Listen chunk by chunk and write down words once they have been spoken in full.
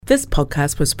This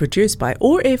podcast was produced by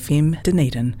OAR FM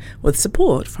Dunedin with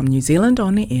support from New Zealand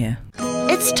On the Air.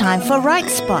 It's time for Right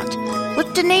Spot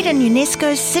with Dunedin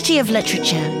UNESCO's City of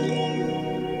Literature.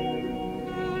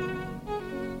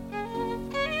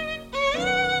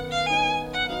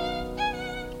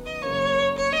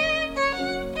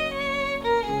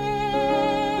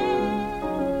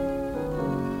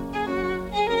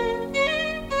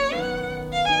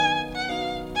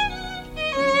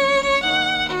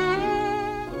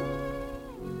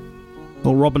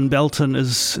 Well, Robin Belton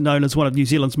is known as one of New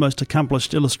Zealand's most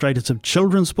accomplished illustrators of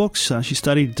children's books. She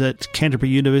studied at Canterbury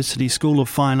University School of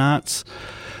Fine Arts,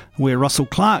 where Russell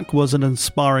Clark was an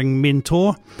inspiring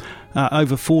mentor.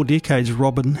 Over 4 decades,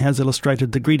 Robin has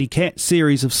illustrated the Greedy Cat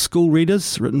series of school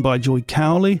readers, written by Joy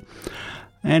Cowley.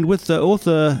 And with the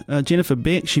author Jennifer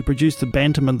Beck, she produced The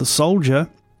Bantam and the Soldier,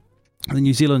 the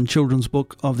New Zealand Children's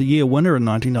Book of the Year winner in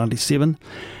 1997,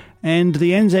 and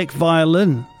The Anzac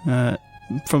Violin,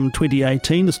 from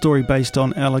 2018, a story based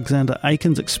on Alexander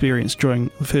Aiken's experience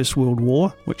during the First World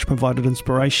War, which provided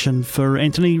inspiration for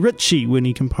Anthony Ritchie when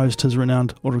he composed his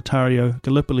renowned oratorio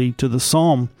Gallipoli to the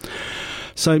Somme.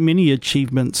 So many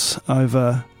achievements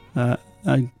over a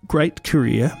great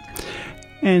career.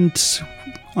 And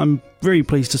I'm very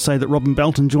pleased to say that Robin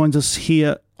Belton joins us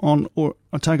here on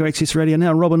Otago Access Radio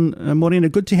now. Robin, morena,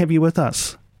 good to have you with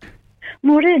us.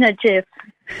 Morena, Jeff.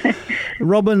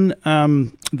 Robin,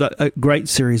 a great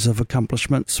series of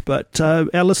accomplishments, but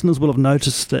our listeners will have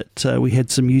noticed that we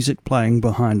had some music playing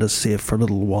behind us there for a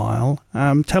little while.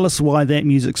 Tell us why that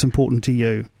music's important to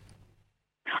you.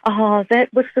 Oh,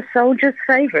 that was the Soldier's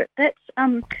favourite. That's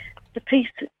the piece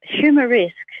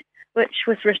Humoresque, which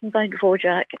was written by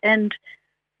Dvorak. And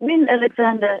when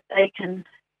Alexander Aiken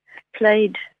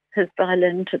played his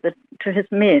violin to his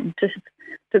men, to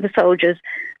the soldiers,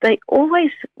 they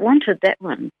always wanted that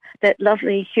one, that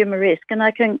lovely Humoresque, and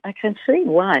I can see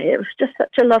why. It was just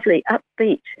such a lovely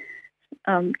upbeat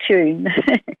tune,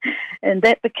 and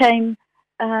that became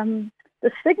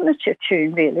the signature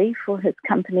tune really for his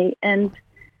company and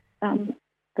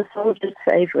the soldiers'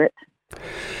 favourite.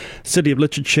 City of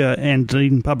Literature and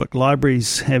Dunedin Public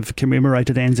Libraries have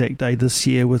commemorated Anzac Day this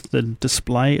year with the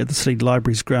display at the City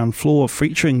Library's ground floor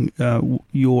featuring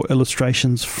your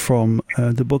illustrations from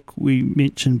the book we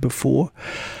mentioned before.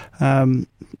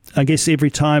 I guess every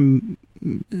time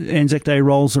Anzac Day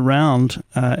rolls around,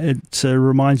 it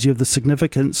reminds you of the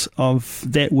significance of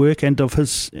that work and of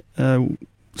his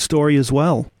story as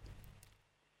well.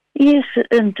 Yes,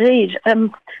 indeed.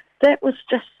 That was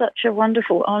just such a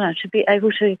wonderful honour to be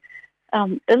able to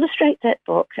illustrate that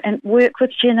book and work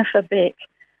with Jennifer Beck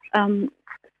on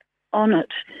it.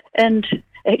 And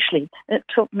actually, it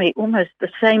took me almost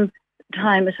the same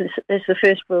time as the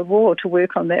First World War to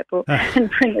work on that book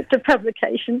and bring it to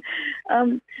publication.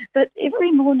 But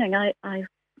every morning while I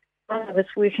was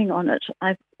working on it,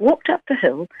 I walked up the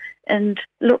hill and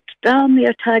looked down the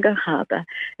Otago Harbour,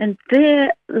 and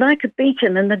there, like a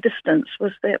beacon in the distance,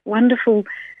 was that wonderful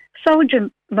soldier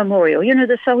memorial,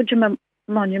 the soldier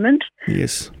monument.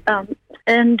 Yes.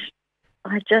 And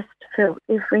I just felt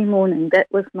every morning that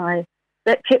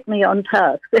kept me on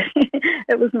task.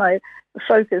 It was my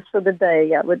focus for the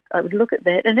day. I would look at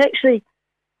that, and actually,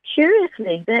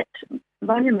 curiously, that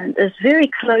monument is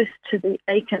very close to the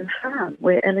Aiken farm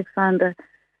where Alexander's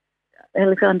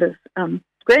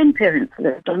grandparents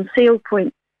lived on Seal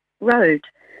Point Road.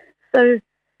 So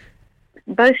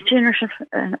both Jennifer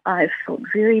and I felt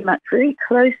very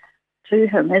close to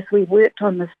him as we worked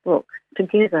on this book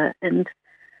together, and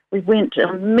we went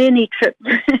on many trips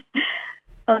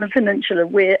on a peninsula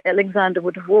where Alexander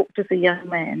would have walked as a young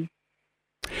man.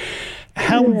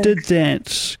 How did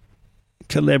that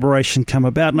collaboration come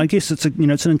about? And I guess it's an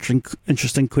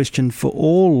interesting question for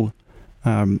all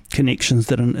connections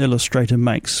that an illustrator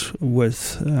makes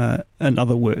with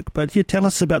another work. But tell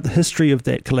us about the history of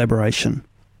that collaboration.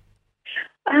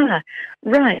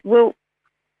 Right. Well,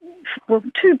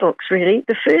 2 books really.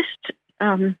 The first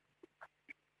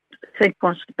thing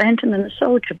was the Bantam and the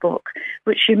Soldier book,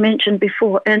 which you mentioned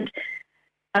before, and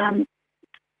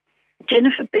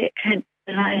Jennifer Beck and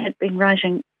I had been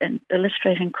writing and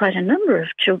illustrating quite a number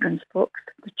of children's books.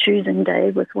 The Choosing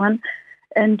Day was one,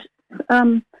 and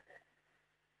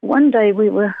one day we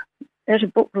were at a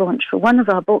book launch for one of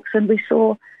our books, and we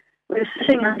were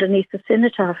sitting underneath the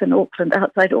cenotaph in Auckland,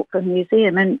 outside Auckland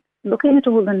Museum, and looking at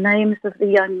all the names of the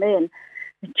young men.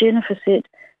 And Jennifer said,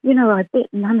 I bet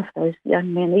none of those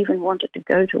young men even wanted to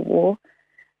go to war.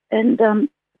 And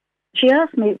she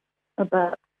asked me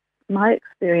about my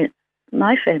experience,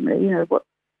 my family, what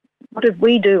did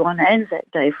we do on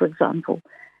Anzac Day, for example.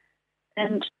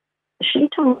 And she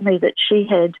told me that she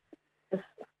had this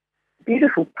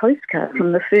beautiful postcard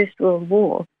from the First World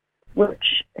War,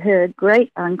 which her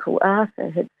great uncle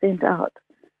Arthur had sent out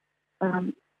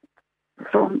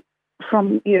from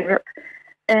Europe,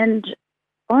 and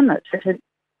on it had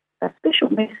a special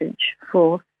message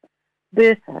for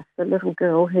Bertha, the little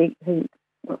girl he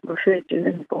referred to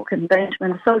in the book, and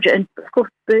Benjamin the soldier. And of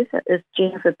course, Bertha is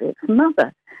Jennifer Beck's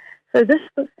mother. So this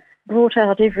was brought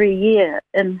out every year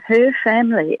in her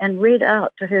family and read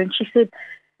out to her. And she said,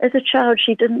 as a child,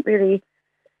 she didn't really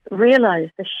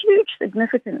realize the huge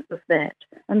significance of that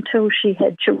until she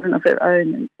had children of her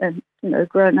own and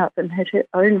grown up and had her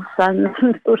own sons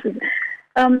and sort of.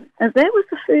 And that was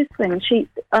the first thing.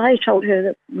 I told her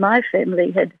that my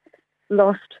family had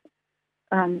lost.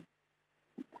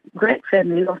 Great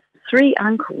family lost 3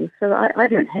 uncles, so I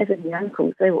don't have any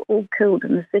uncles. They were all killed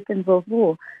in the Second World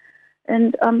War.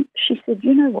 And she said,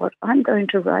 you know what, I'm going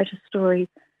to write a story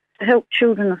to help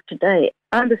children of today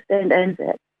understand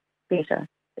Anzac better,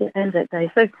 Anzac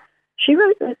Day. So she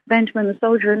wrote that Benjamin the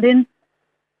Soldier, and then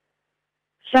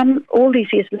all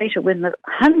these years later, when the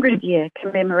 100-year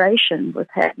commemoration was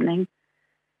happening,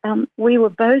 we were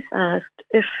both asked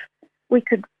if we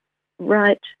could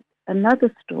write another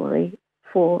story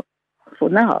for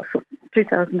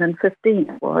 2015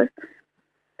 it was.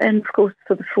 And of course,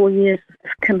 for the 4 years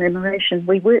of commemoration,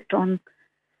 we worked on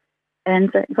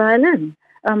Anzac violin.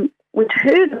 We'd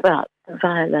heard about the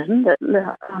violin,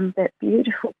 that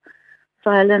beautiful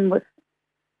violin with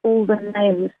all the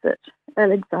names that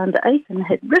Alexander Aiken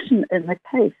had written in the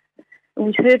case. And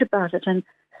we'd heard about it, and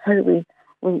so we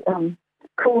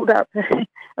called up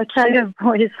Otago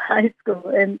Boys High School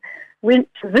and went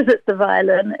to visit the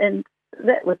violin, and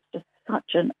that was just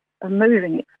such a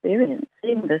moving experience,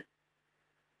 seeing this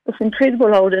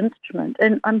incredible old instrument.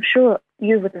 And I'm sure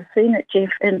you would have seen it,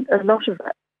 Jeff, and a lot of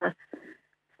us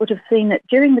would have seen it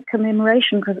during the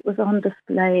commemoration because it was on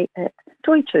display at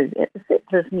Toitu at the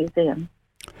Settlers Museum.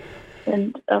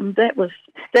 And that was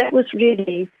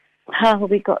really how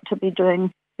we got to be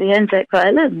doing the Anzac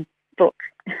violin book.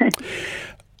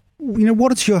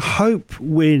 What is your hope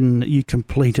when you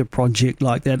complete a project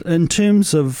like that in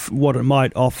terms of what it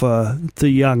might offer the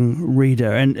young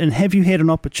reader? And have you had an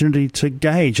opportunity to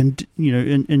gauge, and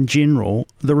in general,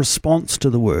 the response to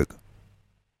the work?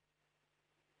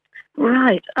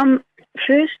 Right.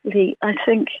 Firstly, I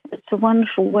think it's a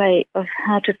wonderful way of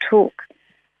how to talk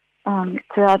to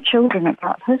our children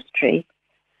about history.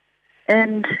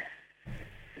 And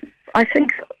I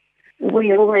think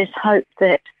we always hope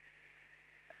that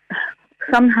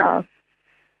somehow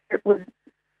it would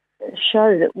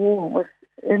show that war was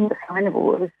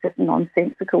indefinable, it was just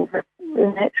nonsensical, but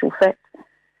in actual fact,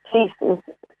 peace is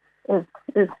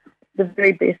the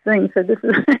very best thing. So this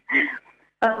is,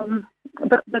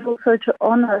 but also to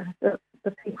honour the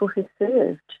people who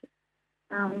served.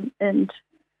 And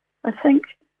I think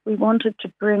we wanted to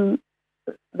bring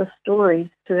the stories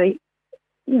to a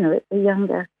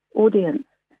younger audience,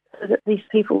 so that these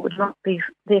people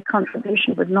their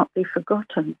contribution would not be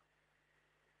forgotten.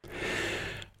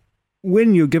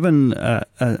 When you're given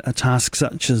a task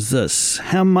such as this,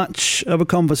 how much of a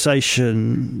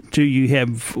conversation do you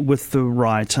have with the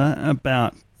writer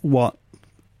about what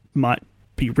might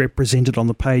be represented on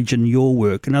the page in your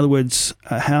work? In other words,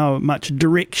 how much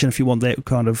direction, if you want that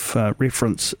kind of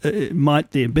reference,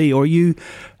 might there be? Or are you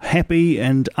happy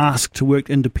and asked to work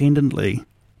independently?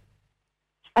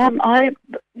 I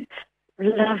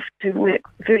love to work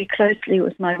very closely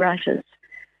with my writers.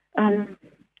 And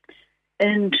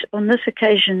on this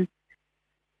occasion,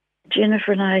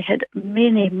 Jennifer and I had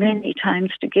many, many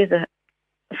times together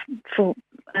for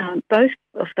both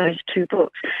of those 2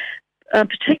 books,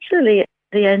 particularly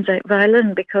the Anzac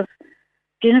violin, because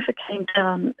Jennifer came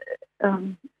down.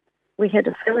 We had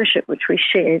a fellowship which we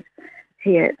shared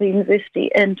here at the university,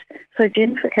 and so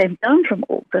Jennifer came down from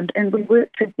Auckland, and we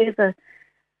worked together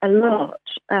a lot.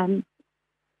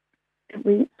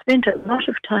 We spent a lot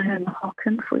of time in the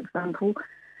Hocken, for example,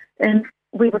 and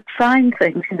we would find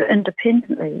things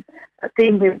independently, but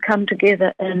then we would come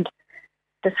together and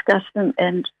discuss them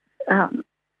and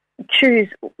choose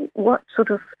what sort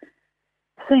of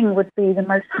thing would be the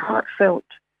most heartfelt,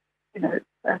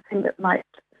 thing that might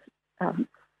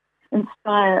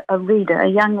inspire a reader, a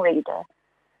young reader.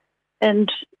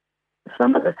 And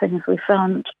some of the things we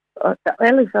found,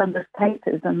 Alexander's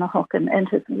papers in the Hocken and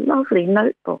his lovely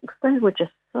notebooks, they were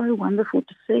just so wonderful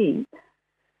to see.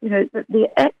 The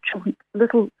actual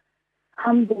little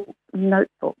humble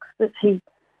notebooks that he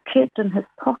kept in his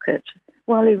pocket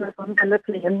while he was on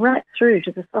Gallipoli and right through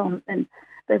to the Somme, and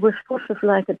they were sort of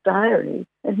like a diary.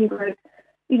 And he wrote,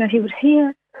 he would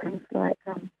hear things like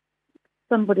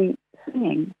somebody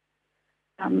singing,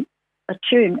 a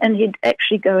tune, and he'd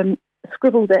actually go and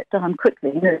scribble that down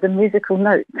quickly, the musical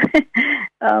notes.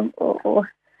 or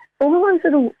all those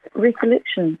little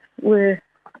recollections were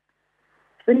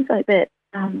things like that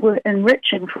were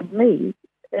enriching for me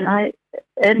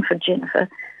and for Jennifer.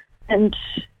 And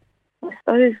I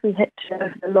suppose we had to go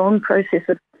through the long process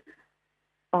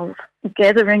of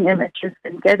gathering images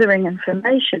and gathering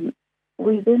information.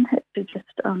 We then had to just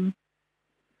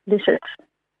let it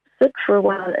sit for a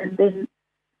while and then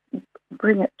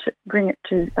bring it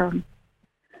to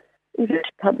either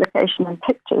to publication and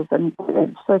pictures and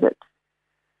so that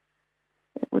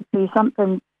it would be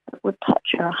something that would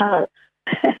touch our hearts.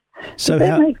 So Does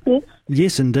that make sense?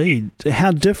 Yes, indeed.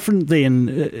 How different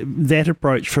then that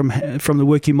approach from the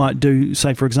work you might do,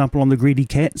 say, for example, on the Greedy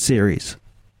Cat series?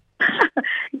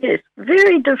 Yes,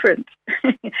 very different.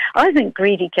 I think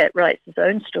Greedy Cat writes his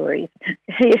own stories.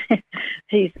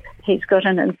 He's got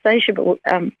an insatiable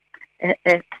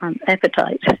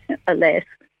appetite, alas.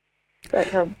 But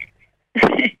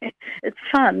it's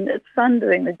fun. It's fun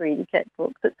doing the Greedy Cat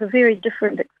books. It's a very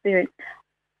different experience.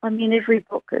 I mean, every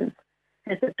book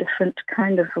has a different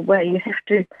kind of a way. You have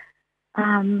to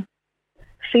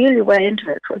feel your way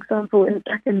into it. For example, in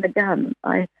Duck in the Gun,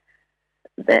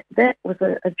 that was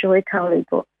a Joy Cowley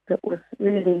book that was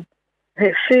really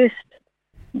her first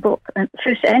book, and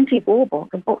first anti-war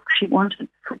book, a book she wanted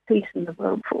for peace in the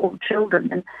world for all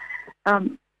children.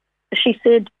 And she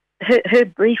said her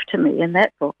brief to me in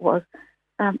that book was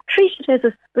treat it as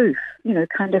a spoof,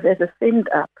 kind of as a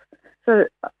send-up. So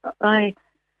I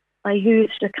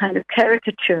used a kind of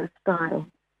caricature style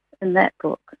in that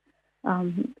book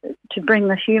to bring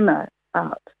the humour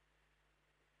out.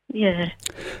 Yeah.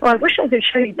 Well, I wish I could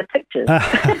show you the pictures.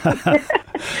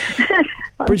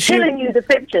 I'm telling you the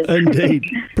pictures. Indeed.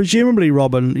 Presumably,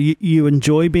 Robin, you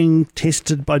enjoy being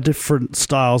tested by different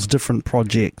styles, different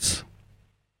projects.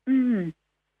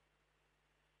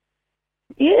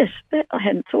 Yes, I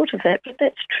hadn't thought of that, but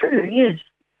that's true, yes.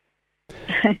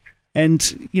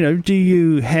 And, do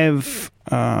you have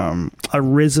a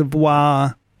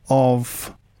reservoir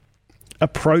of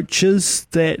approaches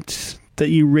that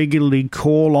you regularly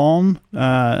call on?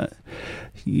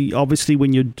 Obviously,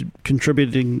 when you're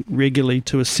contributing regularly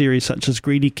to a series such as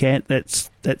Greedy Cat, that's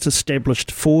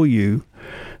established for you.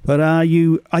 But are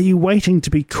you waiting to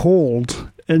be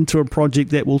called into a project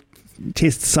that will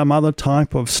test some other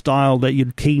type of style that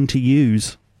you're keen to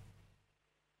use?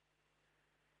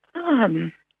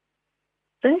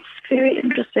 That's very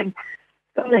interesting.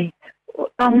 Golly.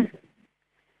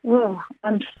 Well,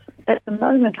 at the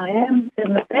moment I am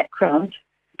in the background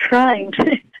struggling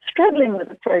with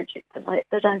a project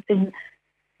that I've been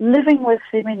living with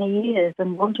for many years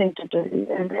and wanting to do,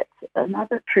 and that's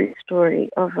another true story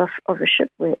of a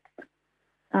shipwreck,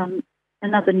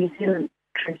 another New Zealand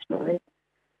true story.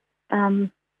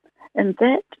 And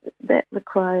that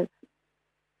requires,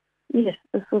 yes,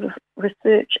 a sort of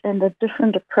research and a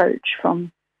different approach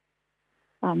from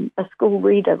a school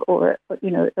reader or a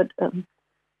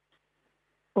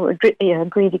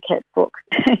Greedy Cat book.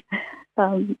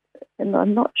 And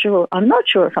I'm not sure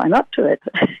if I'm up to it.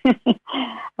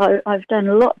 I've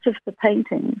done lots of the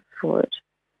painting for it,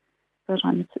 but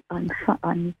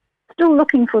I'm still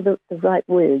looking for the right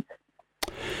words.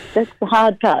 That's the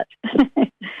hard part.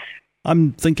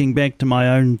 I'm thinking back to my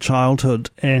own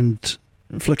childhood and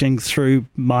flicking through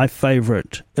my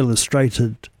favourite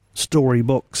illustrated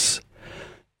storybooks.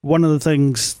 One of the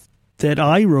things that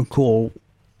I recall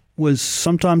was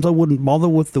sometimes I wouldn't bother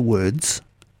with the words.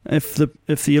 If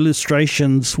the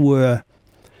illustrations were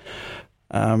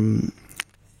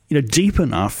deep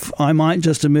enough, I might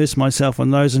just immerse myself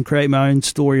in those and create my own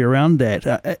story around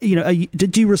that.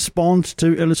 Did you respond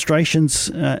to illustrations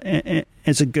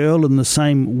as a girl in the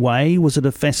same way? Was it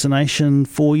a fascination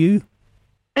for you?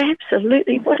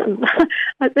 Absolutely.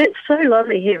 That's so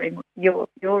lovely hearing your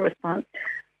response.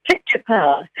 Picture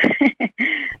power.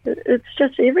 It's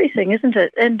just everything, isn't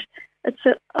it? And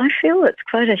I feel it's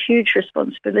quite a huge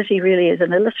responsibility, really, as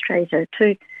an illustrator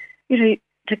to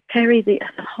carry the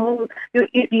whole.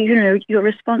 Your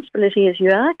responsibility is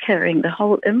you are carrying the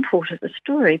whole import of the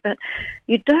story, but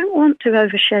you don't want to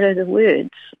overshadow the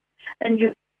words, and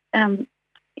you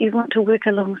want to work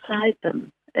alongside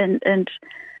them and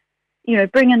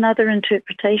bring another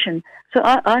interpretation. So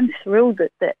I'm thrilled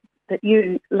that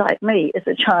you, like me, as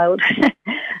a child,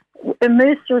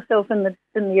 immersed yourself in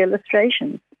the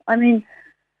illustrations. I mean,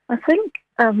 I think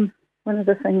one of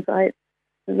the things I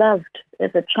loved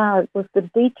as a child was the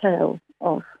detail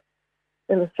of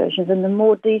illustrations, and the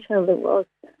more detail there was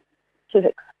to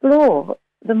explore,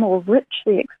 the more rich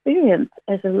the experience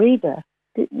as a reader.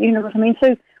 You know what I mean?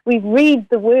 So we read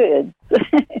the words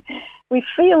we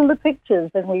feel the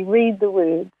pictures and we read the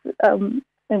words, and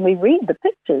we read the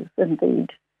pictures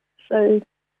indeed. So,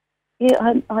 yeah,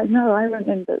 I know. I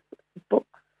remember books.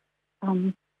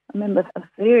 I remember a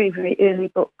very, very early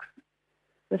book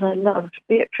that I loved.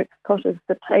 Beatrix Potter's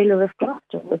The Tailor of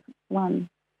Gloucester was one,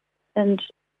 and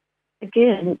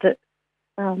again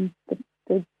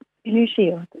the beauty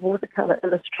of the watercolour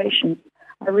illustrations.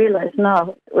 I realise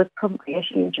now it was probably a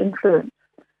huge influence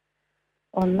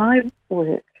on my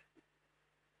work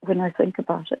when I think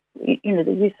about it. You know,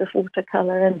 the use of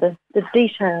watercolour and the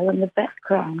detail and the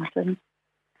background and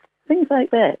things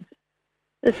like that.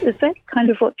 Is that kind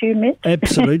of what you meant?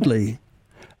 Absolutely.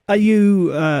 Are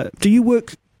you? Do you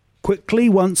work quickly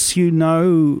once you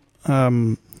know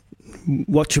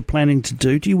what you're planning to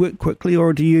do? Do you work quickly,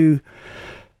 or do you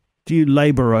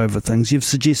labour over things? You've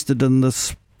suggested in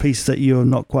this piece that you're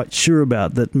not quite sure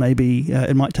about, that maybe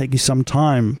it might take you some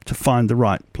time to find the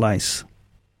right place.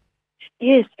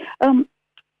 Yes.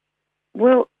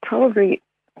 Well, probably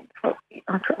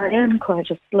I am quite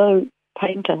a slow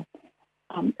painter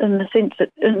in the sense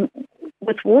that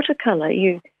with watercolour,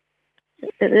 it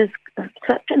is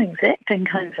such an exacting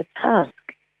kind of a task,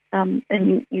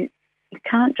 and you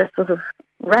can't just sort of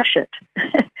rush it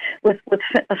with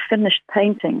a finished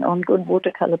painting on good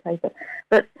watercolour paper.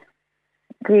 But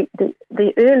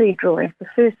the early drawings, the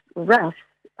first roughs,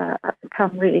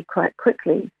 come really quite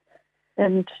quickly,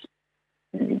 and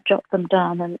you jot them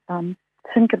down and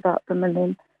think about them and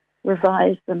then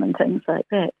revise them and things like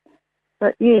that.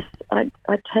 But yes, I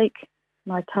take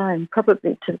my time,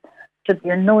 probably to the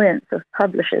annoyance of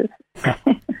publishers.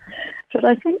 But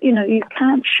I think, you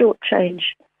can't shortchange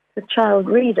the child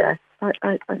reader. I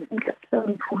think it's so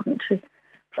important to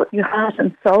put your heart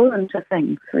and soul into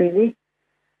things, really,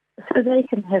 so they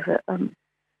can have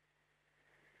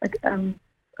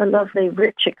a lovely,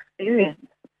 rich experience,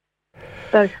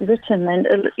 both written and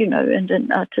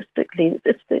and artistically.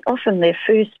 It's often their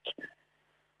first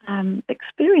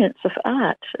experience of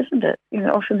art, isn't it?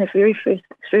 Often their very first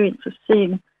experience of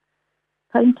seeing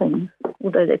paintings,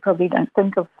 although they probably don't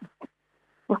think of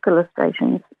book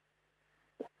illustrations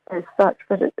as such,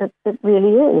 but it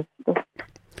really is.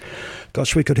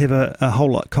 Gosh, we could have a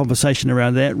whole lot of conversation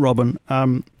around that, Robin.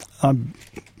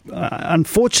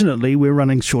 Unfortunately, we're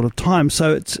running short of time,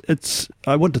 so it's.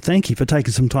 I want to thank you for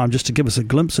taking some time just to give us a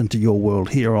glimpse into your world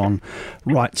here on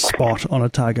Right Spot on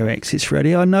Otago Access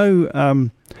Radio. I know,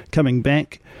 coming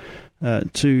back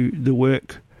to the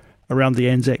work around the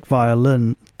Anzac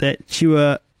violin, that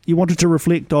you wanted to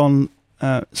reflect on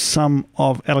some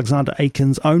of Alexander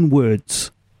Aitken's own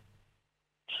words.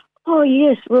 Oh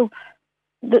yes, well,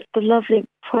 the lovely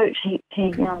quote he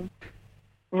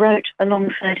wrote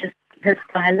alongside his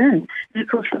violin. And of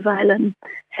course the violin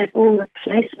had all the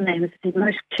place names that he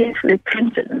most carefully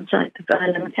printed inside the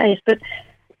violin case. But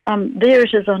there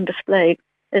it is on display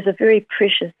as a very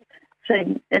precious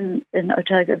thing in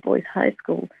Otago Boys High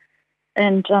School.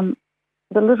 And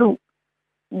the little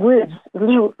words, the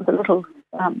little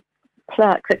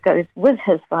plaque that goes with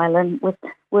his violin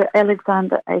were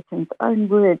Alexander Aitken's own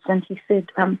words. And he said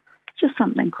just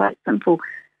something quite simple: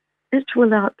 "It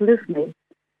will outlive me,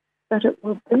 but it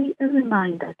will be a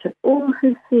reminder to all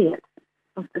who see it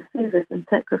of the service and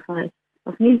sacrifice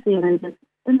of New Zealanders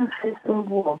in the First World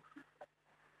War."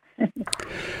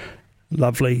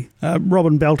 Lovely.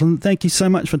 Robin Belton, thank you so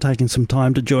much for taking some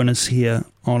time to join us here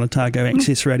on Otago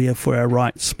Access Radio for our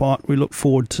Right Spot. We look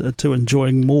forward to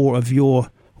enjoying more of your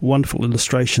wonderful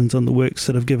illustrations and the works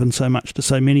that have given so much to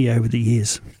so many over the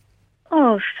years.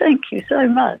 Oh, thank you so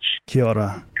much. Kia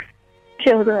ora.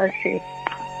 Kia ora, Steve.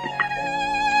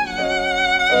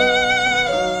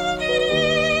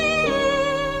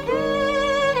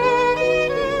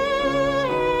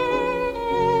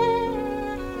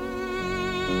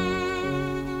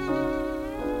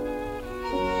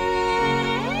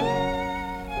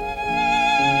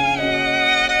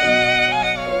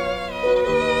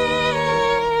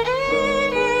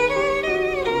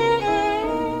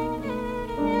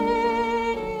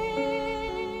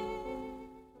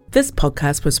 This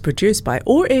podcast was produced by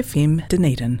OAR FM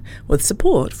Dunedin with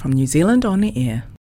support from New Zealand On Air.